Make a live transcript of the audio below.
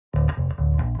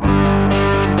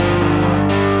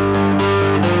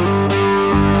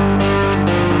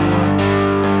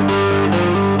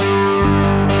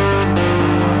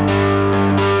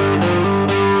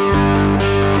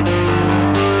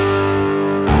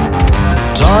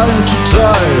time to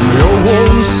time your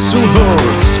wounds still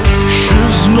hurts.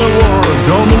 She's never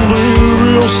gonna leave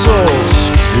your souls.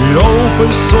 You'll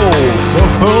pay soul for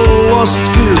her last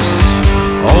kiss.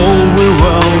 All we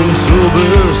went through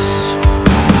this.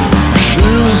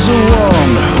 She's the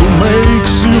one who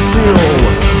makes you feel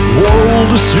world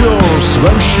is yours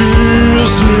when she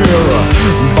is near.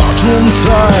 But one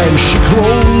time she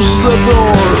closed the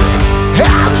door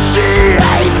and she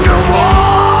ain't no more.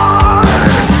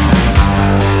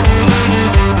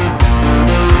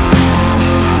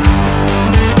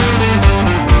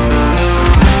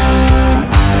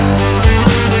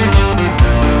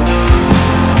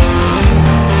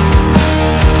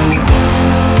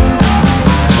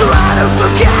 Try to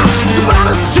forget, but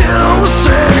it's still the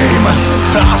same.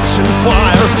 Heart and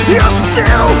fire, you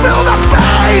still feel the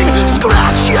pain.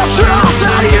 Scratch your throat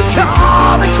and you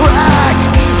gonna crack.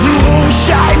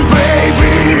 Moonshine,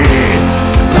 baby,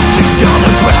 something's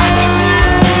gonna break.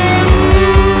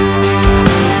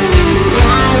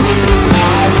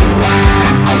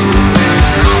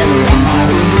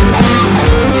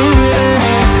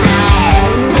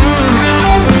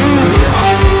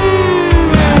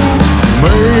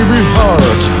 Maybe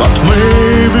hard, but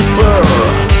maybe fair.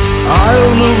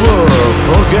 I'll never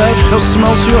forget how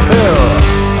smells your hair.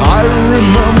 I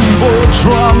remember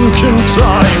drunken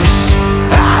times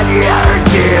and your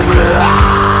deep blue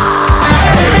eyes.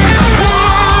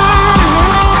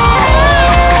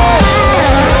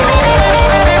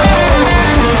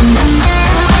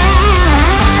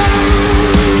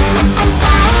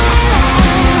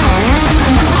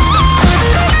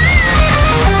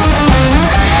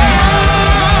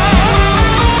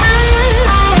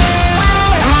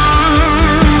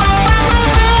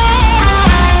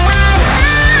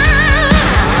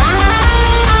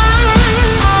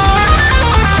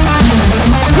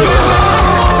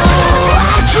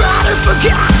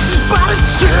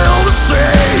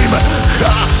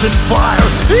 And fire,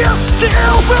 you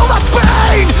still feel the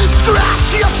pain. Scratch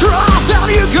your throat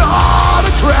and you gonna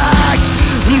crack.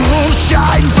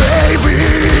 Moonshine, baby,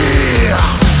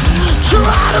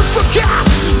 try to forget,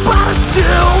 but it's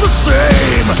still the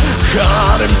same.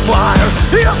 Heart and fire,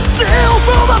 you still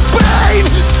feel the pain.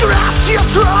 Scratch your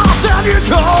throat and you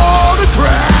gonna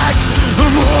crack.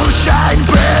 Moonshine,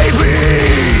 baby,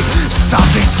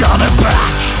 something's gonna back.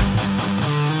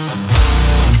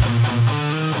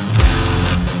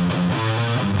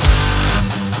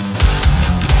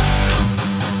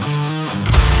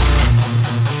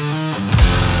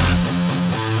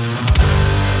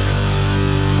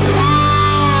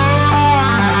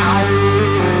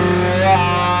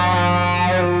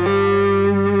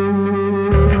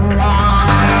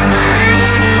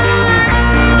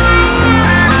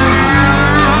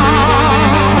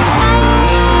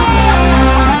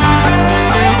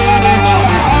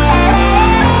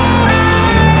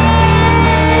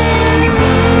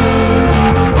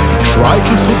 Try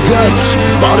to forget,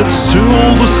 but it's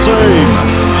still the same.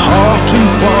 Heart and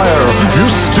fire, you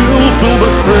still feel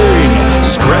the pain.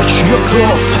 Scratch your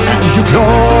throat and you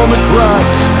gonna crack.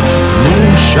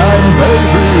 Moonshine,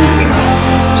 baby,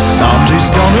 something's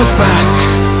gonna back.